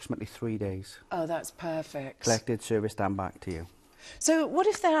you, approximately 3 days. Oh, that's perfect. Collected, serviced, and back to you. So what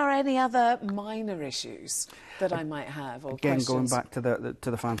if there are any other minor issues that I might have or again, questions? going back to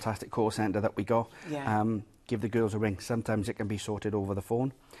the fantastic call centre that we got, give the girls a ring. Sometimes it can be sorted over the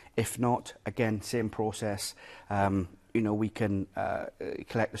phone. If not, again, same process. You know, we can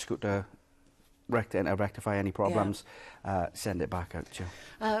collect the scooter, rectify any problems, send it back out to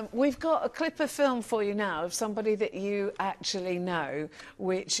you. We've got a clip of film for you now of somebody that you actually know,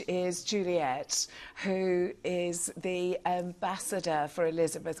 which is Juliet, who is the ambassador for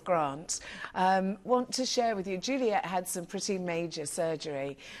Elizabeth Grant. Want to share with you, Juliet had some pretty major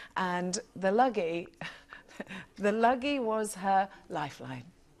surgery and the Luggie, the Luggie was her lifeline.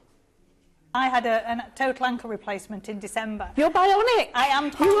 I had a total ankle replacement in December. You're bionic! I am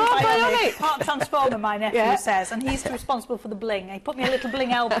totally bionic. Part transformer, my nephew says, and he's responsible for the bling. He put me a little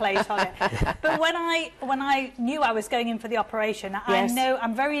bling L plate on it. But when I knew I was going in for the operation, I know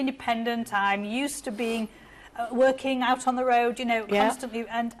I'm very independent. I'm used to being working out on the road, you know, constantly,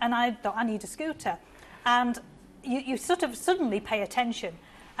 and I thought I need a scooter. And you sort of suddenly pay attention.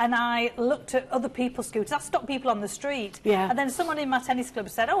 And I looked at other people's scooters. I stopped people on the street. And then someone in my tennis club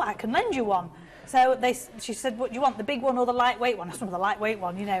said, oh, I can lend you one. So she said, what do you want, the big one or the lightweight one? I said, the lightweight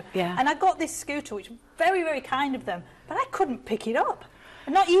one, you know. And I got this scooter, which was very, very kind of them, but I couldn't pick it up.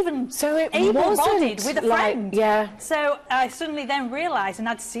 Not even able-bodied with a friend. So I suddenly then realised, and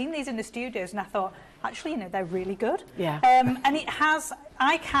I'd seen these in the studios, and I thought, actually, you know, they're really good. And it has,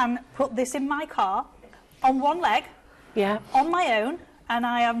 I can put this in my car on one leg, on my own, and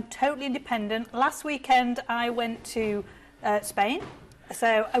I am totally independent. Last weekend I went to Spain,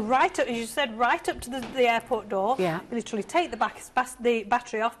 so right up, as you said, right up to the airport door. You literally take the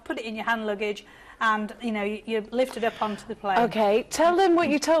battery off, put it in your hand luggage, and you know you lift it up onto the plane. Okay, tell them what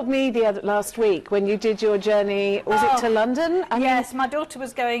you told me last week when you did your journey. Was it to London? Yes, my daughter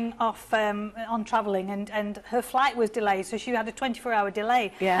was going off on travelling, and her flight was delayed, so she had a 24-hour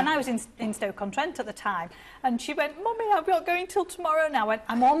delay. And I was in Stoke-on-Trent at the time, and she went, "Mummy, I'm not going till tomorrow now." I went,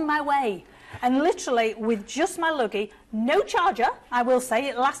 "I'm on my way." And literally, with just my Luggie, no charger, I will say,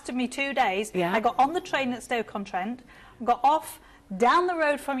 it lasted me 2 days. I got on the train at Stoke-on-Trent, got off down the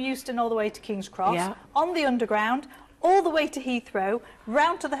road from Euston all the way to King's Cross, on the Underground, all the way to Heathrow,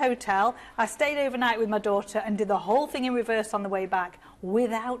 round to the hotel. I stayed overnight with my daughter and did the whole thing in reverse on the way back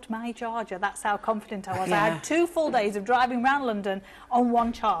without my charger. That's how confident I was. I had 2 full days of driving around London on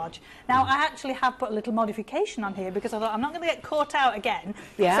one charge. Now, I actually have put a little modification on here because I thought I'm not going to get caught out again.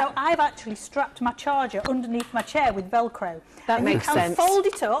 So I've actually strapped my charger underneath my chair with Velcro. That makes sense. You can fold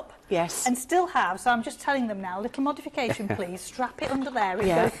it up Yes. And still have, so I'm just telling them now, little modification please, strap it under there, it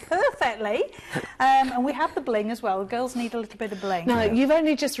goes perfectly. And we have the bling as well, girls need a little bit of bling. Now, you've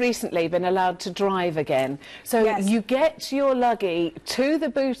only just recently been allowed to drive again, so you get your Luggie to the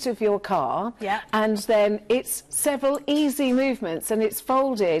boot of your car, and then it's several easy movements, and it's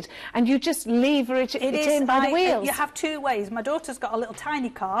folded, and you just lever it in by the wheels. You have two ways. My daughter's got a little tiny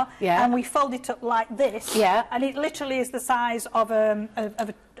car, and we fold it up like this, and it literally is the size of a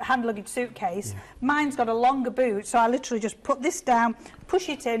hand luggage suitcase. Mine's got a longer boot, so I literally just put this down, push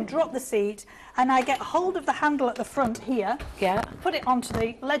it in, drop the seat, and I get hold of the handle at the front here, put it onto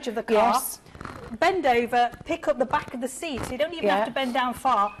the ledge of the car, bend over, pick up the back of the seat, so you don't even have to bend down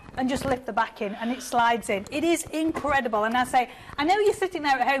far, and just lift the back in, and it slides in. It is incredible, and I know you're sitting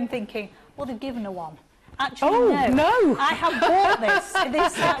there at home thinking, well, they've given her one. Actually, no. I have bought this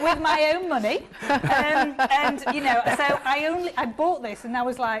with my own money, and you know, so I bought this, and I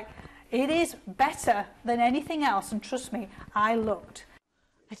was like, it is better than anything else, and trust me, I looked.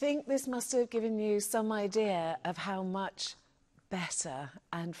 I think this must have given you some idea of how much better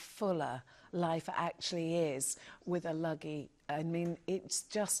and fuller life actually is with a Luggie. I mean, it's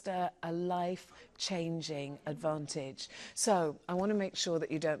just a life-changing advantage. So I want to make sure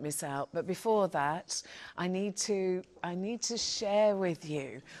that you don't miss out. But before that, I need to share with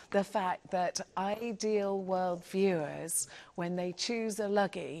you the fact that Ideal World viewers, when they choose a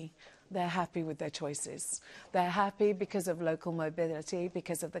Luggie, they're happy with their choices. They're happy because of local mobility,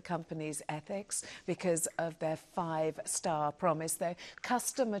 because of the company's ethics, because of their 5-star promise, their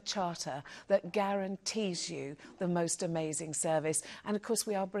customer charter that guarantees you the most amazing service. And of course,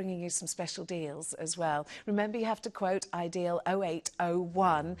 we are bringing you some special deals as well. Remember, you have to quote Ideal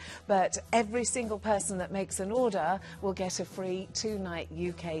 0801, but every single person that makes an order will get a free 2-night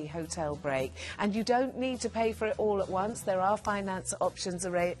UK hotel break. And you don't need to pay for it all at once. There are finance options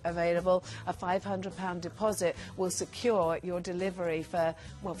available. A £500 deposit will secure your delivery for,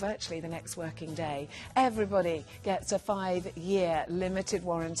 well, virtually the next working day. Everybody gets a 5-year limited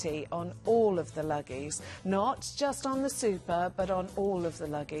warranty on all of the Luggies, not just on the Super, but on all of the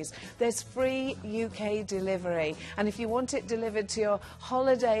Luggies. There's free UK delivery, and if you want it delivered to your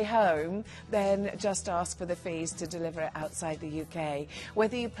holiday home, then just ask for the fees to deliver it outside the UK.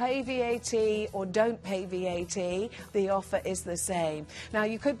 Whether you pay VAT or don't pay VAT, the offer is the same. Now,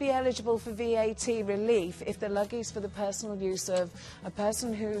 you could be eligible for VAT relief if the Luggie's for the personal use of a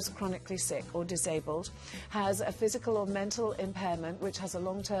person who's chronically sick or disabled, has a physical or mental impairment which has a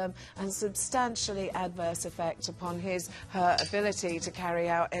long-term and substantially adverse effect upon her ability to carry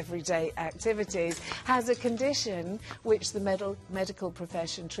out everyday activities, has a condition which the medical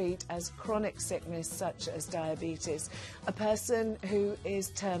profession treat as chronic sickness such as diabetes, a person who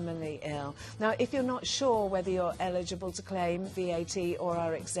is terminally ill. Now, if you're not sure whether you're eligible to claim VAT or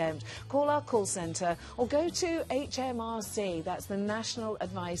are exempt, call our call centre or go to HMRC, that's the National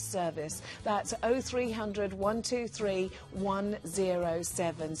Advice Service. That's 0300 123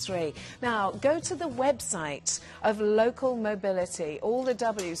 1073. Now, go to the website of Local Mobility, all the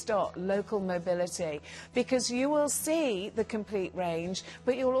W's Local Mobility, because you will see the complete range,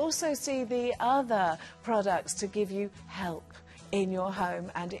 but you'll also see the other products to give you help in your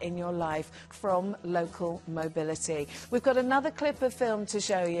home and in your life from Local Mobility. We've got another clip of film to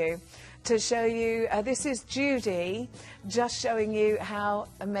show you. This is Judy just showing you how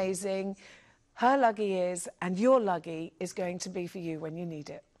amazing her Luggie is, and your Luggie is going to be for you when you need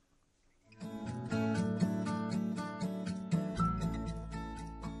it.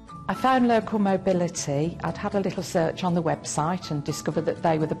 I found Local Mobility. I'd had a little search on the website and discovered that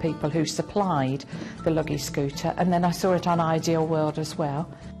they were the people who supplied the Luggie scooter, and then I saw it on Ideal World as well.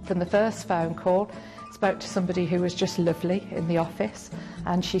 From the first phone call, spoke to somebody who was just lovely in the office,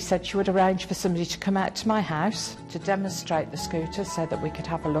 and she said she would arrange for somebody to come out to my house to demonstrate the scooter so that we could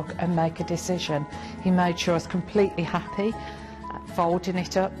have a look and make a decision. He made sure I was completely happy, folding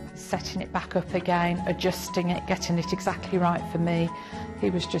it up, setting it back up again, adjusting it, getting it exactly right for me. He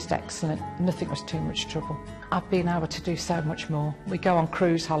was just excellent. Nothing was too much trouble. I've been able to do so much more. We go on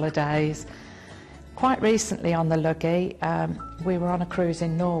cruise holidays. Quite recently on the Luggie, we were on a cruise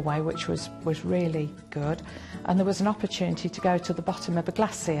in Norway, which was really good, and there was an opportunity to go to the bottom of a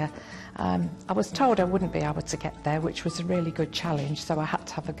glacier. I was told I wouldn't be able to get there, which was a really good challenge, so I had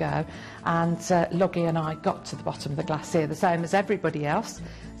to have a go, and Luggie and I got to the bottom of the glacier, the same as everybody else,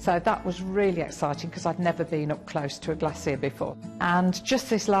 so that was really exciting because I'd never been up close to a glacier before. And just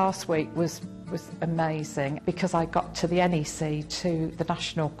this last week was amazing because I got to the NEC, to the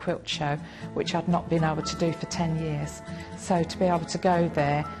National Quilt Show, which I'd not been able to do for 10 years. So to be able to go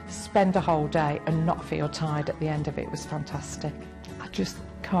there, spend a whole day and not feel tired at the end of it was fantastic. I just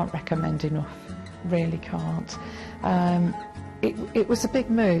can't recommend enough, really can't. It was a big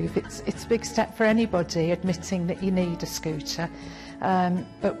move. It's a big step for anybody admitting that you need a scooter,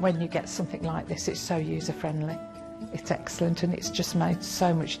 but when you get something like this, it's so user-friendly. It's excellent, and it's just made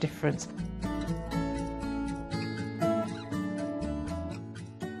so much difference.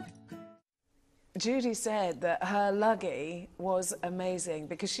 Judy said that her Luggie was amazing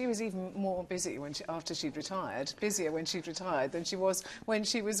because she was even more busy after she'd retired, busier when she'd retired than she was when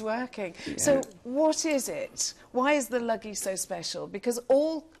she was working. Yeah. So what is it? Why is the Luggie so special? Because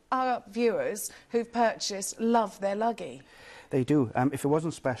all our viewers who've purchased love their Luggie. They do. If it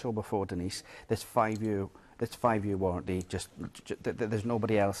wasn't special before, Denise, this five-year warranty, there's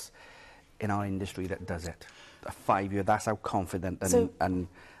nobody else in our industry that does it. A 5-year, that's how confident and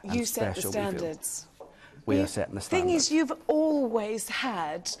you set the standards. We are setting the standards. The thing is, you've always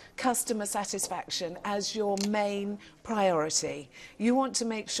had customer satisfaction as your main priority. You want to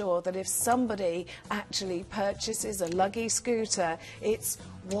make sure that if somebody actually purchases a Luggie scooter, it's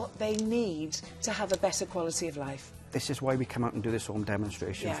what they need to have a better quality of life. This is why we come out and do this home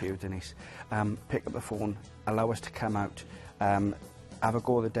demonstration for you, Denise. Pick up the phone, allow us to come out, have a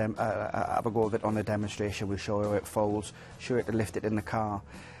go of it on the demonstration. We'll show you how it folds, show you how to lift it in the car,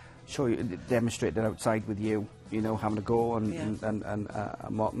 show you, demonstrate it outside with you, you know, having a go and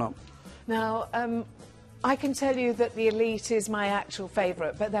whatnot. Now, I can tell you that the Elite is my actual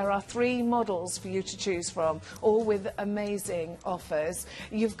favourite, but there are 3 models for you to choose from, all with amazing offers.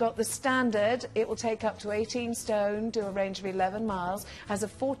 You've got the standard. It will take up to 18 stone, do a range of 11 miles, has a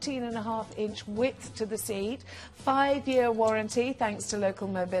 14.5-inch width to the seat, 5-year warranty thanks to local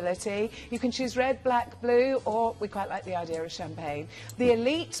mobility. You can choose red, black, blue, or we quite like the idea of champagne. The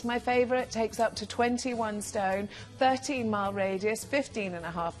Elite, my favourite, takes up to 21 stone, 13-mile radius,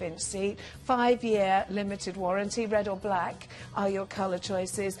 15.5-inch seat, 5-year limited warranty. Red or black are your colour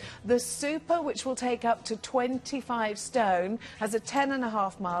choices. The Super, which will take up to 25 stone, has a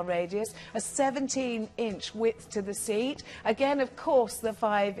 10.5-mile radius, a 17-inch width to the seat. Again, of course, the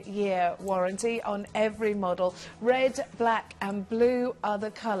 5-year warranty on every model. Red, black and blue are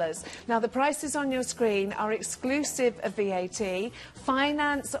the colours. Now, the prices on your screen are exclusive of VAT.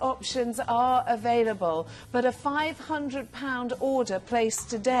 Finance options are available, but a £500 order placed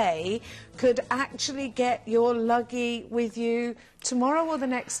today could actually get your Luggie with you tomorrow or the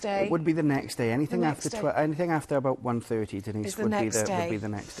next day. It would be the next day. Anything after about 1:30, Denise, would be the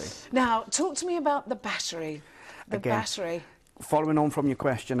next day. Now, talk to me about the battery. Battery. Following on from your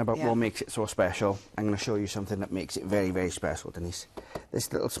question about what makes it so special, I'm going to show you something that makes it very, very special, Denise.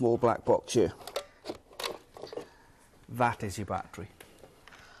 This little small black box here. That is your battery.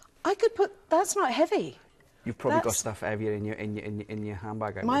 I could put. That's not heavy. You've probably got stuff heavier in your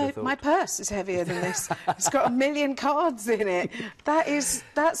handbag. My purse is heavier than this. It's got 1 million cards in it.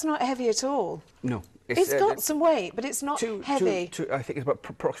 That's not heavy at all. No. It's got some weight, but it's not heavy. I think it's about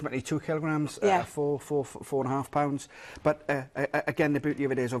approximately 2 kilograms, 4.5 pounds. But again, the beauty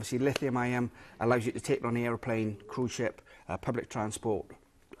of it is obviously lithium-ion allows you to take it on an aeroplane, cruise ship, public transport,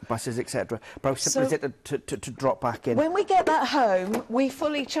 buses, etc. But how simple is it to drop back in? When we get that home, we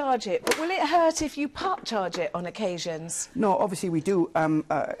fully charge it. But will it hurt if you part charge it on occasions? No, obviously we do.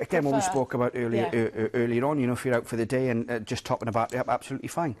 Again, what we spoke about earlier on, you know, if you're out for the day and just topping a battery up, absolutely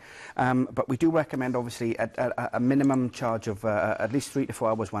fine. But we do recommend, obviously, a minimum charge of at least 3 to 4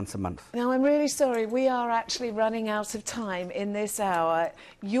 hours once a month. Now, I'm really sorry. We are actually running out of time in this hour.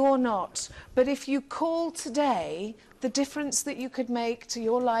 You're not. But if you call today, the difference that you could make to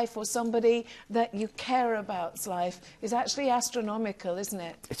your life or somebody that you care about's life is actually astronomical, isn't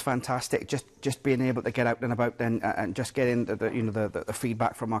it? It's fantastic. Just being able to get out and about and just getting the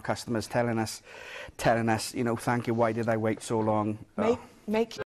feedback from our customers telling us, you know, thank you. Why did I wait so long? Make